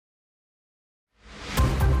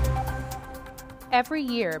Every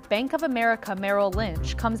year, Bank of America Merrill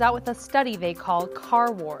Lynch comes out with a study they call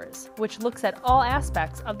Car Wars, which looks at all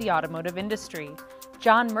aspects of the automotive industry.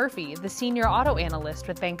 John Murphy, the senior auto analyst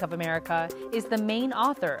with Bank of America, is the main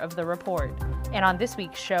author of the report. And on this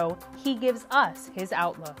week's show, he gives us his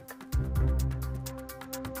outlook.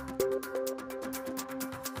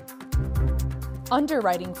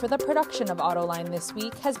 Underwriting for the production of Autoline this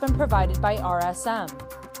week has been provided by RSM.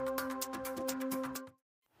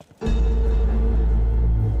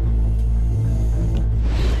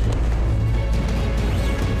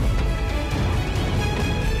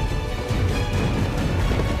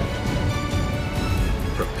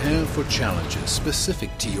 Prepare for challenges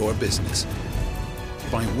specific to your business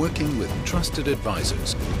by working with trusted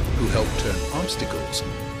advisors who help turn obstacles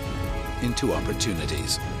into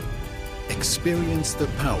opportunities. Experience the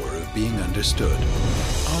power of being understood.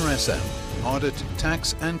 RSM, Audit,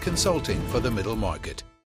 Tax, and Consulting for the Middle Market.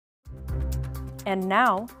 And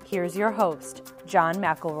now, here's your host, John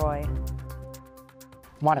McElroy.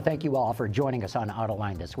 I want to thank you all for joining us on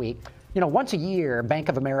Autoline this week. You know, once a year, Bank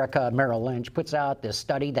of America Merrill Lynch puts out this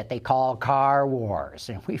study that they call Car Wars.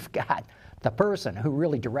 And we've got the person who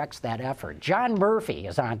really directs that effort. John Murphy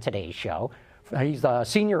is on today's show. He's a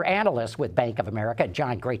senior analyst with Bank of America.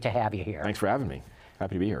 John, great to have you here. Thanks for having me.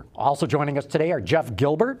 Happy to be here. Also joining us today are Jeff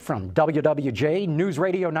Gilbert from WWJ News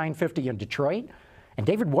Radio 950 in Detroit, and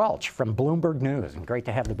David Welch from Bloomberg News. And great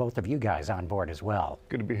to have the both of you guys on board as well.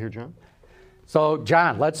 Good to be here, John. So,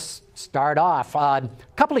 John, let's start off. A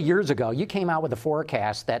couple of years ago, you came out with a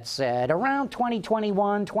forecast that said around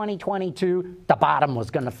 2021, 2022, the bottom was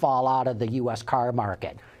going to fall out of the U.S. car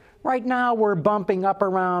market. Right now, we're bumping up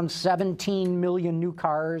around 17 million new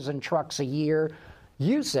cars and trucks a year.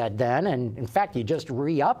 You said then, and in fact, you just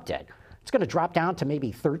re-upped it, it's going to drop down to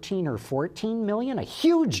maybe 13 or 14 million, a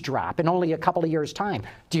huge drop in only a couple of years' time.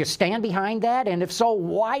 Do you stand behind that? And if so,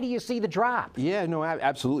 why do you see the drop? Yeah, no,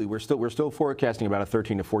 absolutely. We're still forecasting about a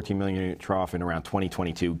 13 to 14 million unit trough in around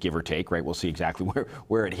 2022, give or take, right? We'll see exactly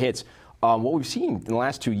where it hits. What we've seen in the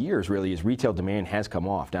last 2 years really is retail demand has come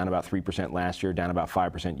off, down about 3% last year, down about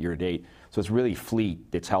 5% year to date. So it's really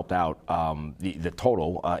fleet that's helped out the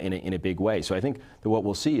total in a big way. So I think that what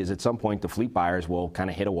we'll see is at some point the fleet buyers will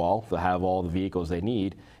kind of hit a wall. They'll have all the vehicles they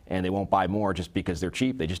need, and they won't buy more just because they're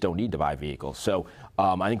cheap. They just don't need to buy vehicles. So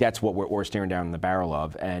I think that's what we're staring down in the barrel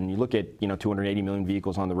of. And you look at 280 million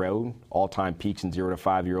vehicles on the road, all-time peaks in 0 to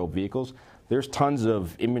 5-year-old vehicles. There's tons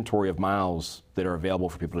of inventory of miles that are available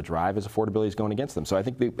for people to drive as affordability is going against them. So I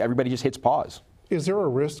think everybody just hits pause. Is there a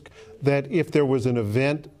risk that if there was an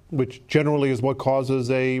event, which generally is what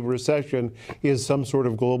causes a recession, is some sort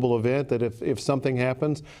of global event, that if something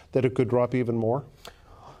happens, that it could drop even more?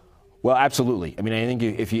 Well, absolutely. I mean, I think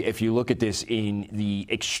if you look at this in the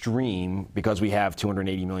extreme, because we have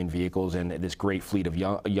 280 million vehicles and this great fleet of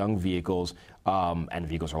young vehicles, and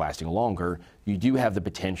vehicles are lasting longer, you do have the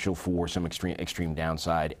potential for some extreme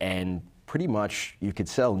downside. And pretty much you could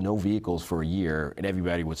sell no vehicles for a year and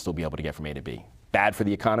everybody would still be able to get from A to B. Bad for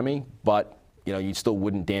the economy, but you still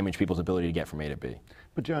wouldn't damage people's ability to get from A to B.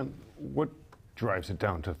 But John, what drives it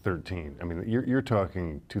down to 13? I mean, you're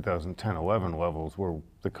talking 2010-11 levels where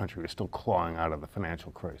the country was still clawing out of the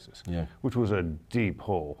financial crisis, which was a deep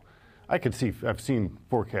hole. I've seen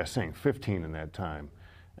forecasts saying 15 in that time,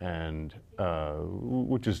 and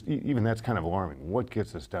which is, even that's kind of alarming. What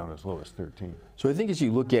gets us down as low as 13? So I think as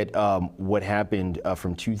you look at what happened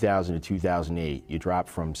from 2000 to 2008, you dropped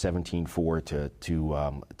from 17.4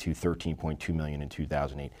 to 13.2 million in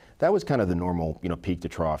 2008. That was kind of the normal, peak to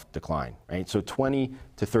trough decline, right? So 20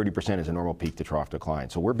 to 30% is a normal peak to trough decline.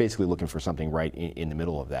 So we're basically looking for something right in the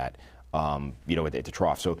middle of that. At the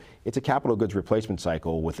trough. So it's a capital goods replacement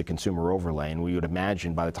cycle with the consumer overlay, and we would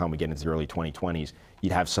imagine by the time we get into the early 2020s,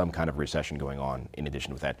 you'd have some kind of recession going on in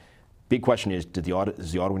addition with that. Big question is, does the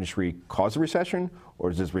auto industry cause the recession, or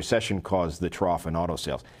does this recession cause the trough in auto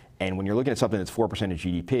sales? And when you're looking at something that's 4% of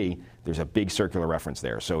GDP, there's a big circular reference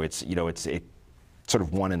there. So it's sort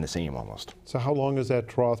of one and the same almost. So how long is that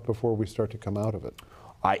trough before we start to come out of it?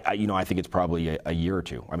 I think it's probably a year or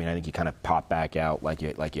two. I mean, I think you kind of pop back out like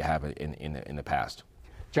you have in the past.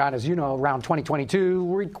 John, as you know, around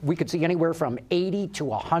 2022, we could see anywhere from 80 to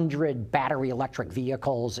 100 battery electric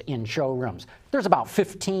vehicles in showrooms. There's about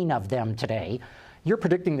 15 of them today. You're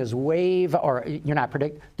predicting this wave, or you're not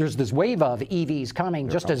predicting, there's this wave of EVs coming,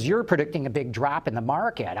 just as you're predicting a big drop in the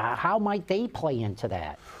market. How might they play into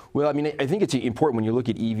that? Well, I mean, I think it's important when you look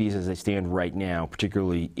at EVs as they stand right now,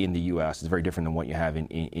 particularly in the U.S. It's very different than what you have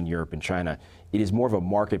in Europe and China. It is more of a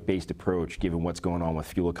market-based approach given what's going on with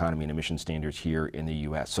fuel economy and emission standards here in the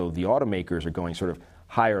U.S. So the automakers are going sort of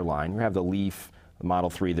higher line. You have the Leaf, the Model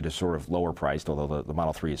 3 that is sort of lower priced, although the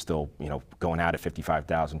Model 3 is still, going out at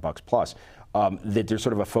 $55,000 plus. That there's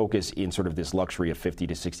sort of a focus in sort of this luxury of $50,000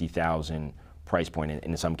 to $60,000 price point, and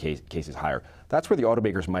in some cases higher. That's where the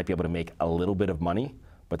automakers might be able to make a little bit of money,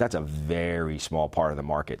 but that's a very small part of the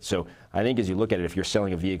market. So I think as you look at it, if you're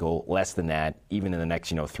selling a vehicle less than that, even in the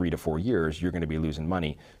next 3 to 4 years, you're going to be losing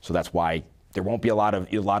money. So that's why there won't be a lot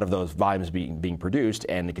of those volumes being produced,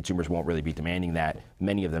 and the consumers won't really be demanding that,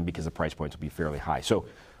 many of them, because the price points will be fairly high. So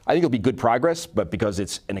I think it'll be good progress, but because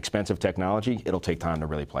it's an expensive technology, it'll take time to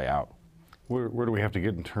really play out. Where do we have to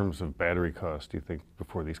get in terms of battery cost, do you think,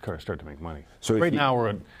 before these cars start to make money? So right now,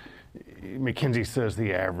 McKinsey says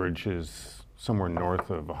the average is somewhere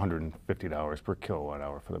north of $150 per kilowatt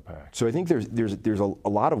hour for the pack. So I think there's a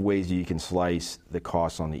lot of ways you can slice the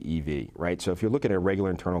costs on the EV, right? So if you're looking at a regular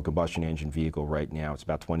internal combustion engine vehicle right now, it's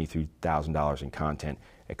about $23,000 in content.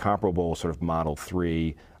 A comparable sort of Model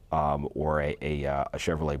 3 or a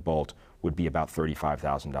Chevrolet Bolt would be about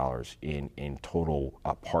 $35,000 in total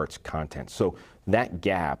parts content. So that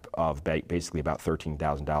gap of basically about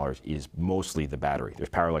 $13,000 is mostly the battery. There's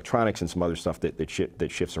power electronics and some other stuff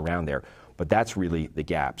that shifts around there, but that's really the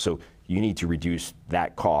gap. So you need to reduce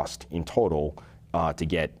that cost in total to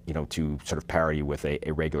get to sort of parity with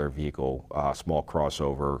a regular vehicle, small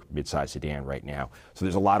crossover, mid-size sedan right now. So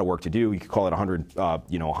there's a lot of work to do. You could call it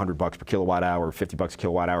 $100 per kilowatt hour, $50 a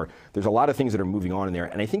kilowatt hour. There's a lot of things that are moving on in there,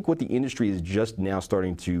 and I think what the industry is just now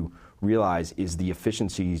starting to realize is the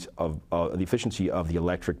efficiency of the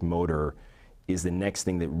electric motor is the next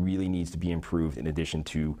thing that really needs to be improved, in addition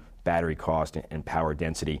to battery cost and power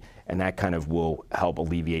density, and that kind of will help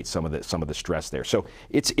alleviate some of the stress there. So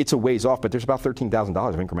it's a ways off, but there's about $13,000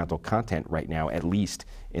 of incremental content right now, at least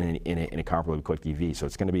in a comparably equipped EV. So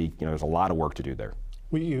it's going to be, there's a lot of work to do there.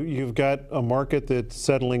 Well, you've got a market that's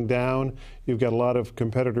settling down. You've got a lot of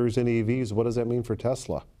competitors in EVs. What does that mean for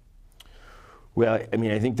Tesla? Well, I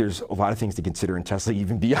mean, I think there's a lot of things to consider in Tesla,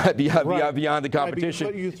 even beyond the competition.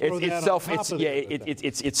 It's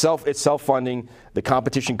self-funding, the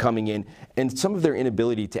competition coming in, and some of their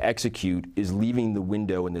inability to execute is leaving the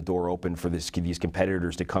window and the door open for these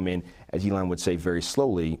competitors to come in, as Elon would say, very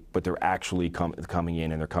slowly, but they're actually coming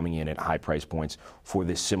in, and they're coming in at high price points for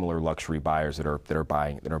the similar luxury buyers that are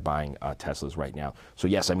buying Teslas right now. So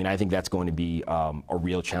yes, I mean, I think that's going to be a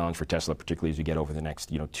real challenge for Tesla, particularly as we get over the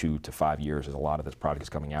next 2 to 5 years. A lot of this product is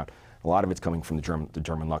coming out. A lot of it's coming from the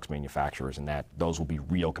German Lux manufacturers, and those will be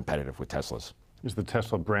real competitive with Teslas. Is the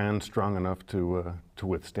Tesla brand strong enough to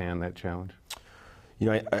withstand that challenge?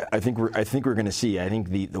 I think we're going to see. I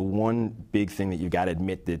think the one big thing that you've got to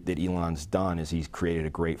admit that Elon's done is he's created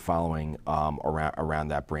a great following around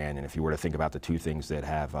that brand. And if you were to think about the two things that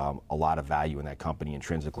have a lot of value in that company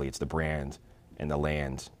intrinsically, it's the brand and the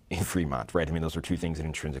land in Fremont, right? I mean, those are two things that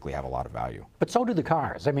intrinsically have a lot of value. But so do the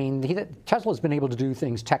cars. I mean, Tesla's been able to do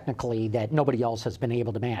things technically that nobody else has been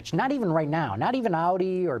able to match. Not even right now. Not even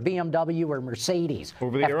Audi or BMW or Mercedes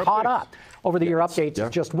have caught up. Over-the-air updates is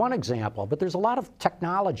just one example, but there's a lot of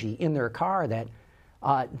technology in their car that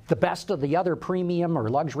the best of the other premium or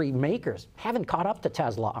luxury makers haven't caught up to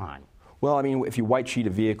Tesla on. Well, I mean, if you white sheet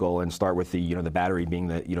a vehicle and start with the battery being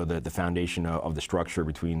the foundation of the structure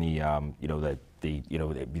between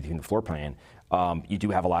between the floor plan, you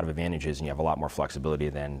do have a lot of advantages, and you have a lot more flexibility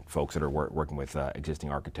than folks that are working with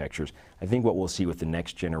existing architectures. I think what we'll see with the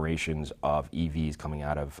next generations of EVs coming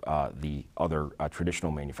out of the other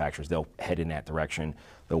traditional manufacturers, they'll head in that direction.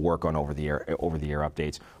 They'll work on over-the-air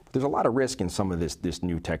updates. But there's a lot of risk in some of this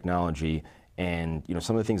new technology. And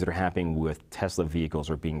some of the things that are happening with Tesla vehicles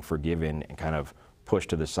are being forgiven and kind of pushed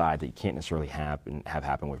to the side that you can't necessarily have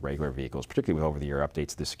happen with regular vehicles, particularly with over-the-air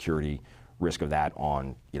updates. The security risk of that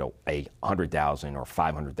on a 100,000 or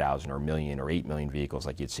 500,000 or 1 million or 8 million vehicles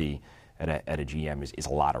like you'd see at a GM is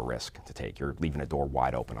a lot of risk to take. You're leaving a door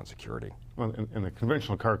wide open on security. Well, and the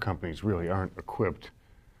conventional car companies really aren't equipped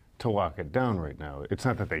to lock it down right now. It's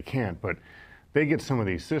not that they can't, but they get some of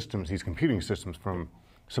these systems, these computing systems, from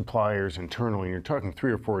suppliers internally. You're talking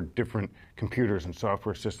 3 or 4 different computers and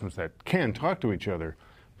software systems that can talk to each other,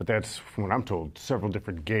 but that's, from what I'm told, several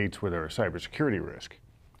different gates where there are cybersecurity risk.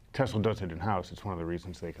 Tesla does it in-house. It's one of the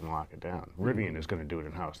reasons they can lock it down. Rivian is going to do it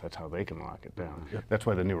in-house. That's how they can lock it down. Yep. That's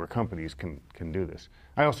why the newer companies can do this.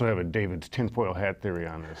 I also have a David's tinfoil hat theory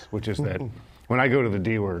on this, which is that when I go to the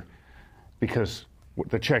dealer, because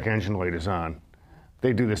the check engine light is on,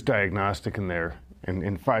 they do this diagnostic in there, and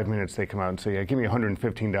in 5 minutes they come out and say, yeah, give me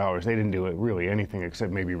 $115. They didn't do it really anything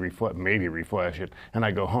except maybe reflash it, and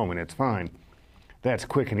I go home and it's fine. That's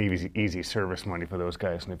quick and easy service money for those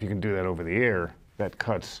guys. And if you can do that over the air, that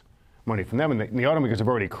cuts money from them. And the automakers have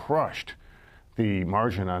already crushed the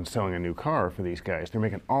margin on selling a new car for these guys. They're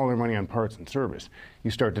making all their money on parts and service.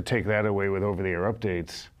 You start to take that away with over-the-air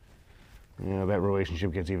updates, that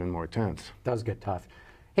relationship gets even more tense. Does get tough.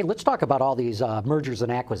 Hey, let's talk about all these mergers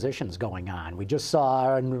and acquisitions going on. We just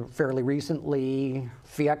saw fairly recently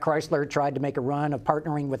Fiat Chrysler tried to make a run of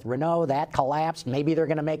partnering with Renault. That collapsed. Maybe they're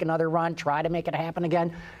going to make another run, try to make it happen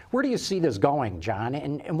again. Where do you see this going, John?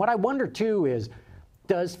 And what I wonder, too, is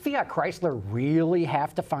does Fiat Chrysler really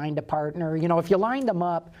have to find a partner? If you line them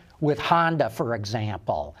up with Honda, for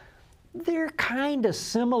example, they're kind of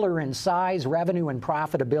similar in size, revenue, and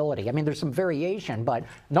profitability. I mean, there's some variation, but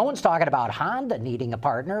no one's talking about Honda needing a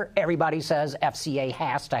partner. Everybody says FCA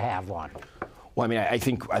has to have one. Well, I mean, I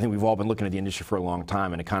think we've all been looking at the industry for a long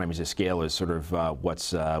time, and economies of scale is sort of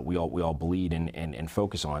what's we all bleed and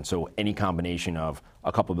focus on. So any combination of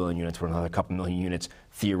a couple million units or another couple million units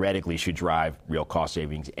theoretically should drive real cost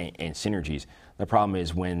savings and synergies. The problem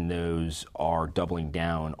is when those are doubling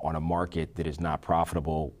down on a market that is not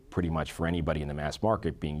profitable pretty much for anybody in the mass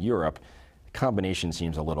market, being Europe, the combination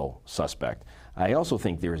seems a little suspect. I also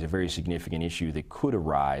think there is a very significant issue that could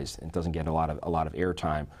arise and doesn't get a lot of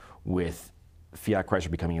airtime with Fiat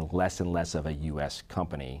Chrysler becoming less and less of a U.S.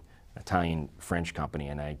 company, Italian-French company,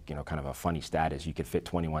 and kind of a funny stat is you could fit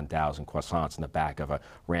 21,000 croissants in the back of a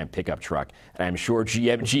Ram pickup truck, and I'm sure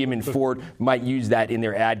GM and Ford might use that in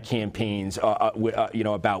their ad campaigns,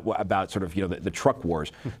 about sort of the truck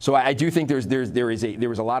wars. So I do think there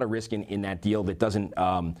was a lot of risk in that deal that doesn't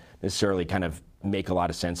necessarily kind of make a lot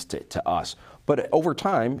of sense to us. But over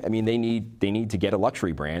time, I mean, they need to get a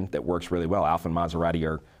luxury brand that works really well. Alfa and Maserati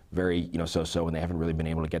are very so-so, and they haven't really been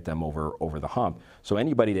able to get them over the hump. So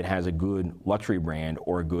anybody that has a good luxury brand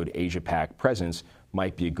or a good Asia Pac presence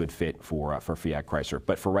might be a good fit for Fiat Chrysler.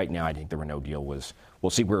 But for right now, I think the Renault deal we'll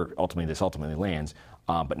see where this ultimately lands,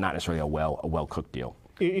 but not necessarily a well-cooked deal.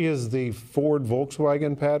 Is the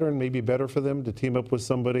Ford-Volkswagen pattern maybe better for them to team up with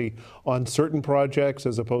somebody on certain projects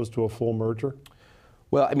as opposed to a full merger?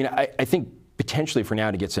 Well, I mean, I think potentially for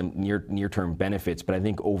now to get some near-term benefits, but I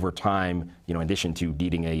think over time, in addition to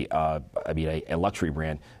needing a luxury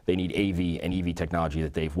brand, they need AV and EV technology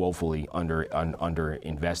that they've woefully under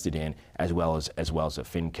invested in, as well as a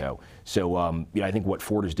FinCo. So I think what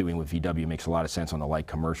Ford is doing with VW makes a lot of sense on the light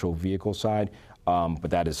commercial vehicle side,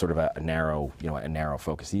 but that is sort of a narrow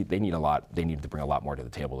focus. They need to bring a lot more to the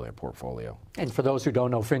table to their portfolio. And for those who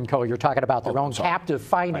don't know FinCo, you're talking about their own captive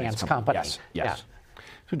finance company. Yes. Yeah.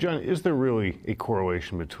 So, John, is there really a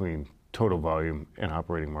correlation between total volume and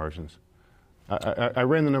operating margins? I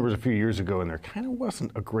ran the numbers a few years ago, and there kind of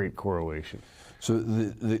wasn't a great correlation. So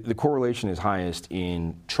the correlation is highest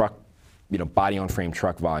in truck, body-on-frame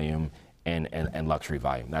truck volume and luxury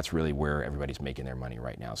volume. That's really where everybody's making their money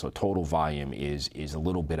right now. So total volume is a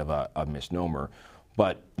little bit of a misnomer,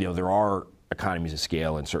 but there are economies of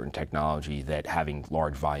scale in certain technology that having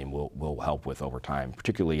large volume will help with over time,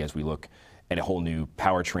 particularly as we look at a whole new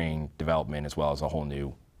powertrain development as well as a whole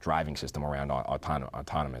new driving system around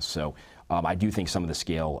autonomous. So I do think some of the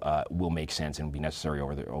scale will make sense and will be necessary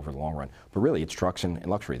over the long run. But really, it's trucks and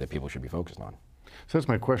luxury that people should be focused on. So that's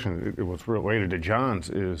my question. What's related to John's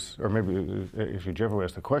is, or maybe if Jeff will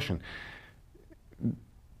ask the question,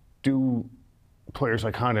 do players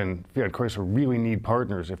like Honda and Fiat Chrysler really need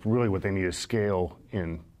partners if really what they need is scale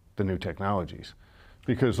in the new technologies?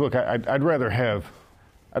 Because look, I'd rather have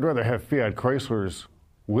Fiat Chrysler's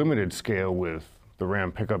limited scale with the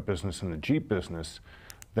Ram pickup business and the Jeep business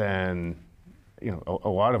than a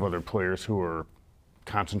lot of other players who are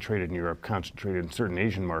concentrated in Europe, concentrated in certain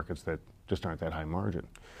Asian markets that just aren't that high margin.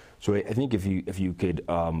 So I think if you could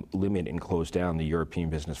limit and close down the European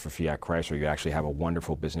business for Fiat Chrysler, you actually have a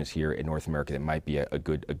wonderful business here in North America that might be a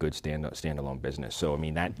good standalone business. So I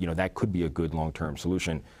mean that could be a good long-term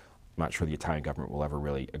solution. I'm not sure the Italian government will ever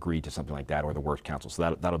really agree to something like that, or the Works Council.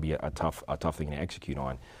 So that'll be a tough thing to execute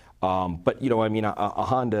on. But a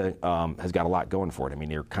Honda has got a lot going for it. I mean,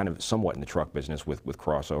 they're kind of somewhat in the truck business with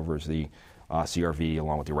crossovers. The CR-V,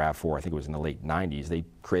 along with the RAV4, I think it was in the late '90s, they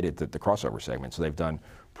created the crossover segment. So they've done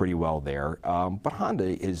pretty well there. But Honda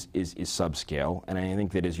is subscale, and I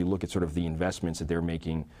think that as you look at sort of the investments that they're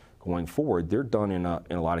making going forward, they're done in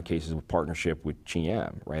a lot of cases with partnership with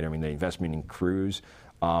GM, right? I mean, the investment in Cruise.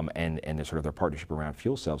 And their partnership around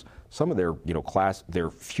fuel cells. Some of their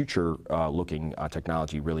future looking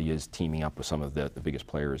technology really is teaming up with some of the biggest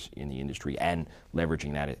players in the industry and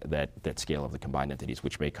leveraging that scale of the combined entities,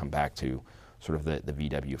 which may come back to sort of the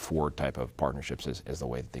VW Ford type of partnerships as the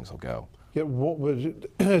way that things will go. Yeah,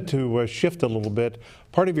 to shift a little bit,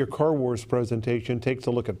 part of your Car Wars presentation takes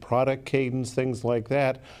a look at product cadence, things like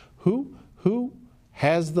that. Who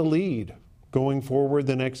has the lead going forward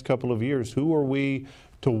the next couple of years? Who are we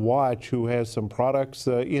to watch who has some products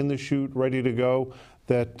in the chute ready to go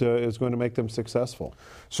that is going to make them successful?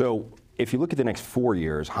 So if you look at the next 4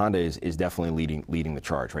 years, Honda is definitely leading the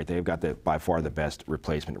charge, right? They've got by far the best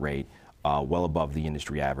replacement rate, well above the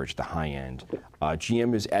industry average, the high end.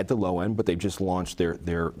 GM is at the low end, but they've just launched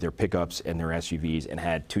their pickups and their SUVs and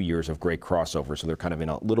had 2 years of great crossover, so they're kind of in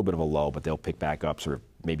a little bit of a lull, but they'll pick back up sort of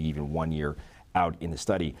maybe even 1 year out in the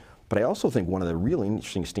study. But I also think one of the really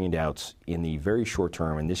interesting standouts in the very short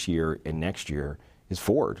term, and this year and next year, is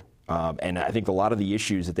Ford. And I think a lot of the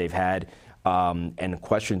issues that they've had and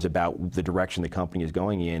questions about the direction the company is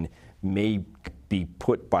going in may be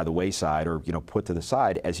put by the wayside or put to the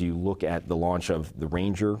side as you look at the launch of the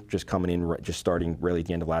Ranger just coming in, just starting really at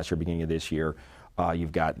the end of last year, beginning of this year.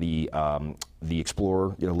 You've got the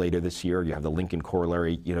Explorer later this year. You have the Lincoln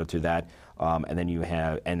corollary to that, and then you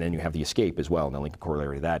have the Escape as well, and the Lincoln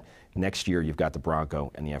corollary to that. Next year you've got the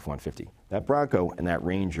Bronco and the F-150. That Bronco and that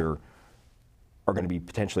Ranger are going to be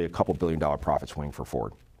potentially a couple $1 billion profit swing for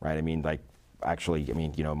Ford, right? It might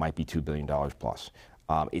be $2 billion plus.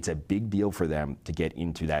 It's a big deal for them to get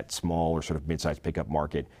into that small or sort of mid-sized pickup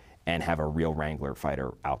market and have a real Wrangler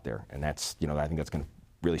fighter out there, and that's I think that's going to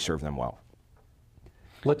really serve them well.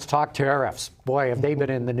 Let's talk tariffs. Boy, have they been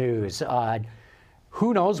in the news.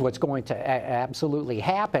 Who knows what's going to absolutely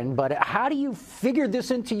happen, but how do you figure this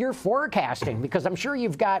into your forecasting? Because I'm sure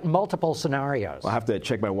you've got multiple scenarios. I'll have to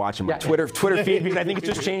check my watch and my Twitter feed because I think it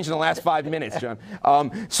just changed in the last 5 minutes, John.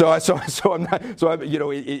 It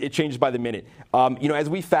changes by the minute. As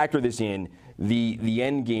we factor this in, the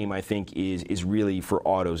end game, I think, is really for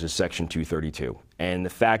autos is Section 232. And the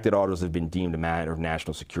fact that autos have been deemed a matter of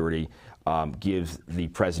national security gives the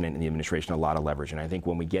president and the administration a lot of leverage. And I think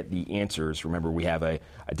when we get the answers, remember we have a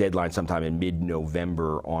deadline sometime in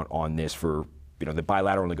mid-November on this for, the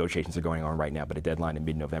bilateral negotiations are going on right now, but a deadline in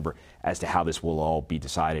mid-November as to how this will all be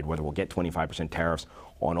decided, whether we'll get 25% tariffs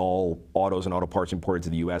on all autos and auto parts imported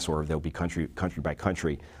to the U.S. or if they'll be country by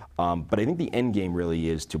country. But I think the end game really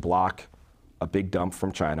is to block a big dump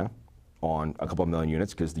from China on a couple of million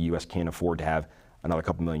units because the U.S. can't afford to have another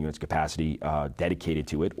couple million units capacity dedicated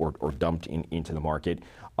to it or dumped into the market,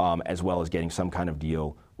 as well as getting some kind of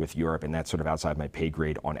deal with Europe, and that's sort of outside my pay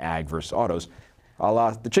grade on ag versus autos.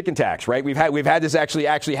 The chicken tax, right? We've had this actually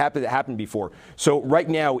happen before. So right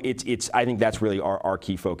now, it's I think that's really our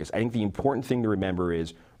key focus. I think the important thing to remember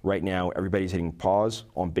is right now everybody's hitting pause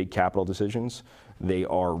on big capital decisions. They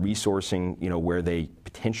are resourcing, where they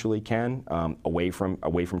potentially can away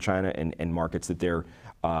from China and markets that that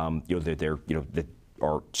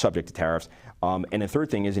are subject to tariffs. And the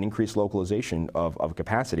third thing is an increased localization of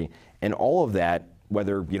capacity. And all of that,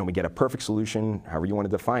 whether we get a perfect solution, however you want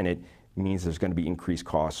to define it, means there's going to be increased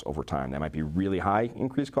costs over time. That might be really high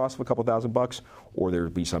increased costs of a couple $1,000, or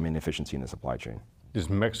there'll be some inefficiency in the supply chain. Is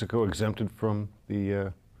Mexico exempted from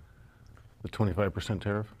the 25%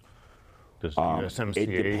 tariff? Does the USMCA?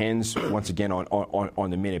 It depends, once again, on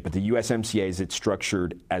the minute. But the USMCA, as it's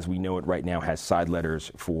structured, as we know it right now, has side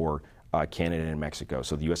letters for Canada and Mexico.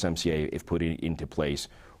 So the USMCA, if put into place,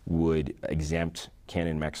 would exempt Canada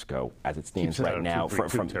and Mexico as it stands right now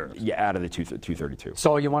from out of the 232.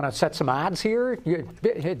 So you want to set some odds here?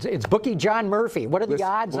 It's bookie John Murphy. What are the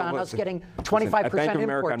odds on us getting 25% at Bank of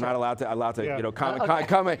America, I'm not allowed to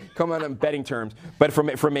comment on betting terms. But from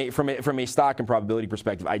a stock and probability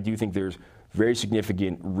perspective, I do think there's very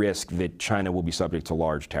significant risk that China will be subject to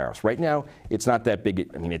large tariffs. Right now, it's not that big.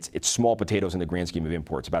 I mean, it's small potatoes in the grand scheme of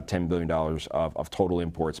imports. About $10 billion of total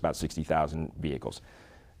imports, about 60,000 vehicles.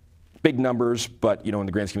 Big numbers, but in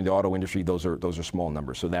the grand scheme of the auto industry, those are small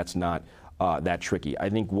numbers. So that's not that tricky. I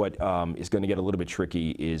think what is going to get a little bit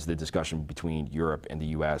tricky is the discussion between Europe and the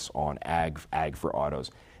U.S. on ag for autos,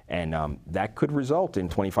 and that could result in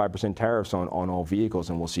 25% tariffs on all vehicles,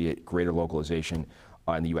 and we'll see a greater localization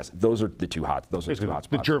in the U.S. Those are the two hot spots.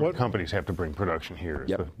 The German companies have to bring production here,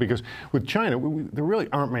 yep. Because with China, there really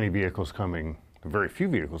aren't many vehicles coming. Very few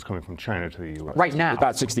vehicles coming from China to the U.S. Right now.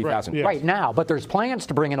 About 60,000. Yes. Right now, but there's plans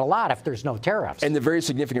to bring in a lot if there's no tariffs. And the very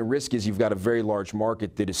significant risk is you've got a very large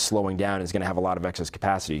market that is slowing down and is going to have a lot of excess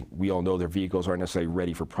capacity. We all know their vehicles aren't necessarily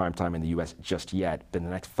ready for prime time in the U.S. just yet, but in the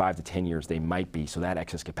next 5 to 10 years they might be. So that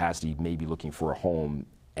excess capacity may be looking for a home,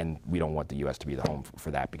 and we don't want the U.S. to be the home for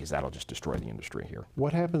that because that'll just destroy the industry here.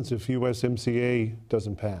 What happens if USMCA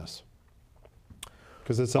doesn't pass?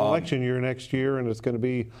 Because it's an election year next year, and it's going to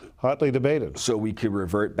be hotly debated. So we could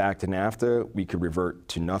revert back to NAFTA. We could revert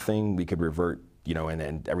to nothing. We could revert, and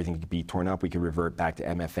then everything could be torn up. We could revert back to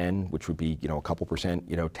MFN, which would be, a couple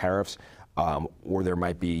percent, tariffs. Or there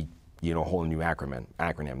might be, a whole new acronym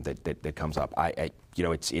that comes up.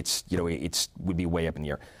 it's would be way up in the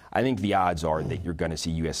air. I think the odds are that you're going to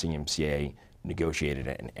see USMCA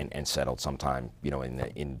negotiated and settled sometime,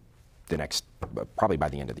 in the next, probably by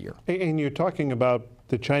the end of the year. And you're talking about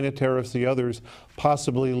the China tariffs, the others,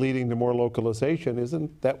 possibly leading to more localization.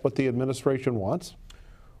 Isn't that what the administration wants?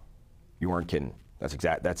 You aren't kidding.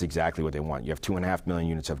 That's exactly what they want. You have 2.5 million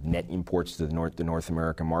units of net imports to the North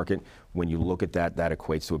American market. When you look at that, that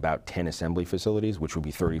equates to about 10 assembly facilities, which would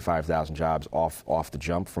be 35,000 jobs off the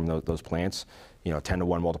jump from those plants. 10 to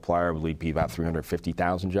 1 multiplier would be about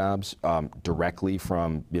 350,000 jobs directly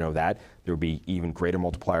from that. There would be even greater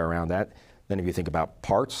multiplier around that. Then if you think about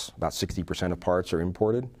parts, about 60% of parts are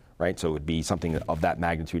imported, right? So it would be something of that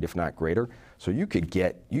magnitude, if not greater. So you could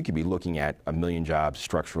be looking at 1 million jobs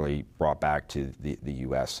structurally brought back to the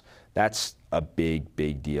U.S. That's a big,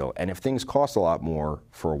 big deal. And if things cost a lot more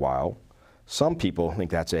for a while, some people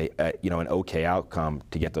think that's an okay outcome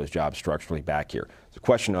to get those jobs structurally back here. It's a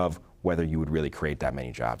question of whether you would really create that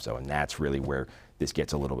many jobs, though, and that's really where this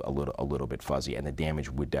gets a little bit fuzzy, and the damage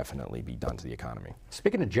would definitely be done to the economy.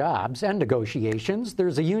 Speaking of jobs and negotiations,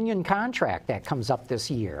 there's a union contract that comes up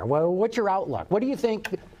this year. Well, what's your outlook? What do you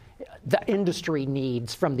think the industry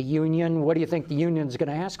needs from the union? What do you think the union's going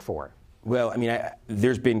to ask for? Well, I mean,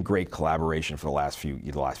 there's been great collaboration for the last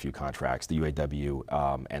few contracts. The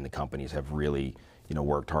UAW and the companies have really,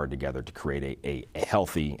 worked hard together to create a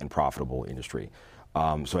healthy and profitable industry.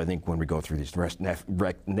 So I think when we go through this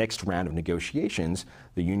next round of negotiations,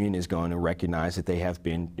 the union is going to recognize that they have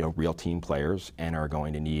been real team players and are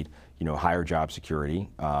going to need higher job security,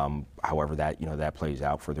 however that plays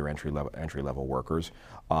out for their entry level workers,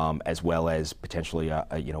 as well as potentially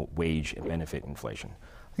wage and benefit inflation.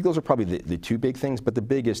 I think those are probably the two big things, but the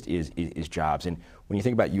biggest is jobs. And when you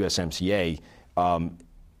think about USMCA,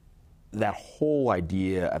 that whole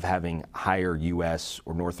idea of having higher U.S.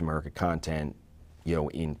 or North America content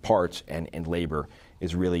in parts and labor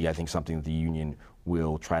is really, I think, something that the union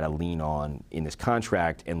will try to lean on in this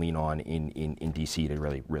contract and lean on in D.C. to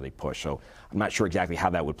really push. So I'm not sure exactly how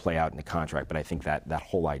that would play out in the contract, but I think that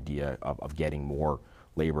whole idea of getting more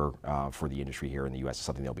labor for the industry here in the U.S. is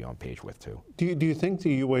something they'll be on page with, too. Do you think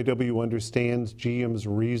the UAW understands GM's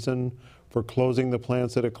reason for closing the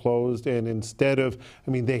plants that it closed? And instead of,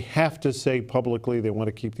 they have to say publicly they want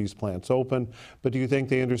to keep these plants open, but do you think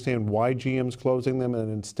they understand why GM's closing them and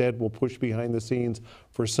instead will push behind the scenes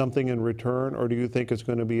for something in return? Or do you think it's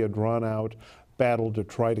going to be a drawn-out battle to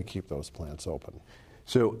try to keep those plants open?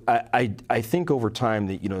 So I think over time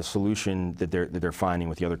that the solution that they're finding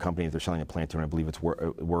with the other company that they're selling a plant to, and I believe it's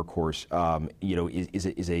Workhorse,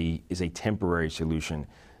 is a temporary solution.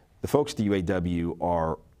 The folks at the UAW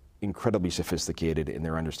are incredibly sophisticated in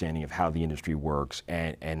their understanding of how the industry works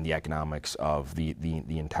and the economics of the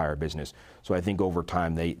entire business. So I think over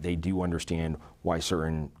time they do understand why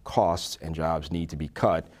certain costs and jobs need to be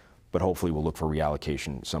cut, but hopefully we'll look for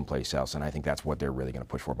reallocation someplace else. And I think that's what they're really going to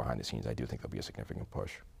push for behind the scenes. I do think there'll be a significant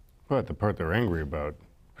push. But the part they're angry about,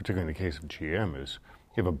 particularly in the case of GM, is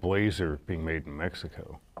you have a Blazer being made in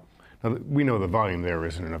Mexico. Now, we know the volume there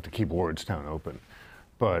isn't enough to keep Lordstown open,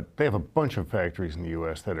 but they have a bunch of factories in the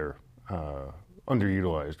U.S. that are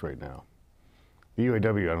underutilized right now. The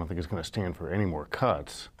UAW, I don't think, is going to stand for any more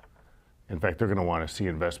cuts. In fact, they're going to want to see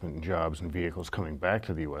investment in jobs and vehicles coming back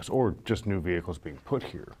to the U.S. or just new vehicles being put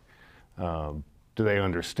here. Do they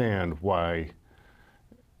understand why,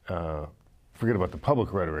 forget about the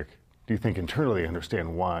public rhetoric, do you think internally they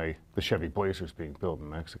understand why the Chevy Blazer is being built in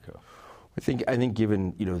Mexico? I think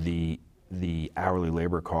given the hourly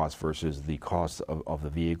labor cost versus the cost of the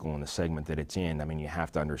vehicle and the segment that it's in, you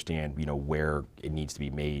have to understand where it needs to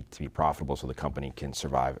be made to be profitable so the company can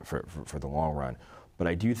survive for the long run. But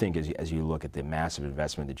I do think as you look at the massive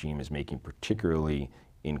investment that GM is making, particularly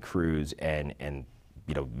in Cruise and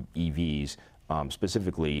EVs,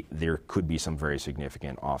 specifically, there could be some very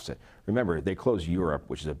significant offset. Remember, they closed Europe,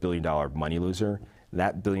 which is a $1 billion money loser.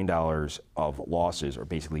 That $1 billion of losses are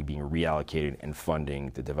basically being reallocated and funding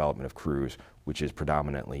the development of Cruise, which is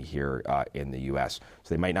predominantly here in the U.S.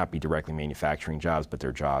 So they might not be directly manufacturing jobs, but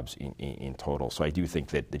they're jobs in total. So I do think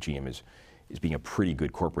that the GM is being a pretty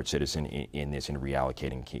good corporate citizen in this and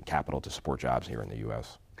reallocating capital to support jobs here in the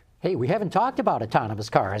U.S. Hey, we haven't talked about autonomous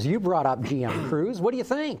cars. You brought up GM Cruise. What do you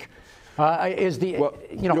think?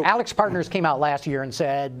 Alex Partners came out last year and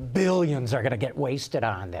said billions are going to get wasted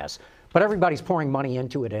on this. But everybody's pouring money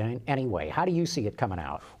into it anyway. How do you see it coming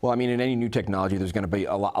out? Well, in any new technology, there's going to be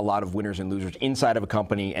a lot of winners and losers inside of a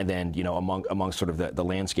company and then, among sort of the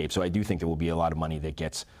landscape. So I do think there will be a lot of money that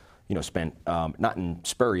gets spent not in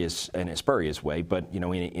a spurious way, but in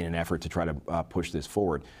an effort to try to push this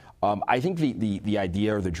forward. I think the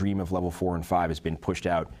idea or the dream of level 4 and 5 has been pushed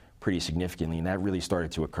out pretty significantly, and that really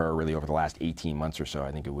started to occur really over the last 18 months or so.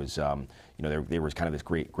 I think it was, there was kind of this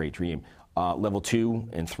great dream. Level 2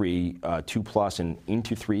 and 3, 2 plus and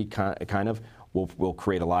into 3 kind of will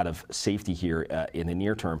create a lot of safety here in the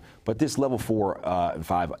near term. But this level 4 and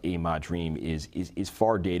 5 AMOD dream is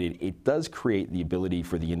far dated. It does create the ability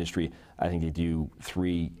for the industry, I think, to do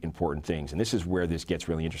 3 important things. And this is where this gets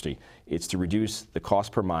really interesting. It's to reduce the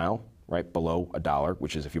cost per mile, right, below $1,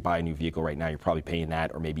 which is if you buy a new vehicle right now, you're probably paying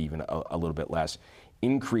that or maybe even a little bit less.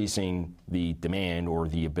 Increasing the demand or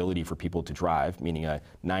the ability for people to drive, meaning a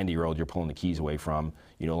 90-year-old you're pulling the keys away from,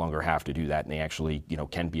 you no longer have to do that, and they actually,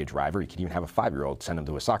 can be a driver. You can even have a 5-year-old send them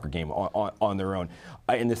to a soccer game on their own.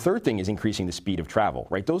 And the third thing is increasing the speed of travel,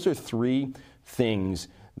 right? Those are 3 things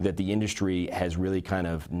that the industry has really kind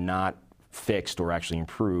of not fixed or actually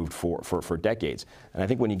improved for decades. And I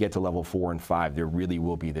think when you get to level 4 and 5, there really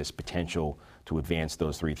will be this potential to advance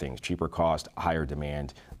those 3 things: cheaper cost, higher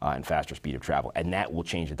demand, and faster speed of travel. And that will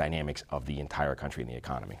change the dynamics of the entire country and the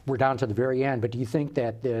economy. We're down to the very end, but do you think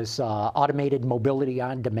that this automated mobility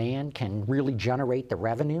on demand can really generate the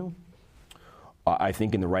revenue? I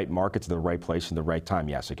think in the right markets, in the right place, in the right time,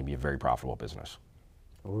 yes, it can be a very profitable business.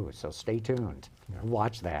 Ooh, so stay tuned.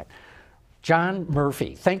 Watch that. John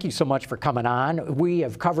Murphy, thank you so much for coming on. We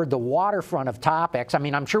have covered the waterfront of topics. I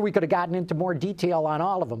mean, I'm sure we could have gotten into more detail on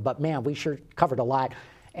all of them, but man, we sure covered a lot.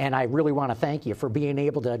 And I really want to thank you for being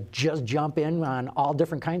able to just jump in on all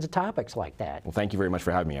different kinds of topics like that. Well, thank you very much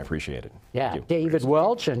for having me. I appreciate it. Yeah, David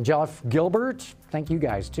Welch and Jeff Gilbert, thank you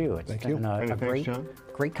guys too. It's been a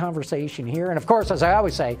great conversation here. And of course, as I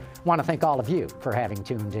always say, I want to thank all of you for having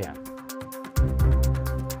tuned in.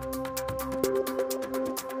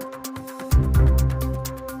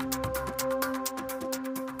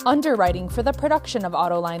 Underwriting for the production of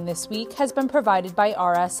Autoline this week has been provided by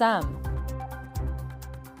RSM.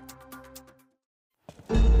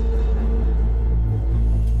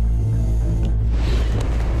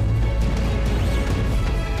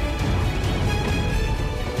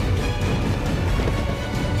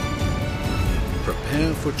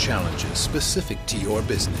 Prepare for challenges specific to your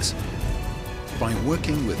business by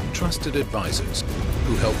working with trusted advisors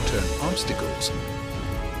who help turn obstacles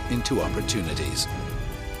into opportunities.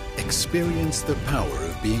 Experience the power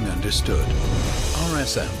of being understood.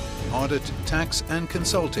 RSM, Audit, Tax, and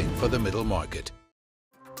Consulting for the Middle Market.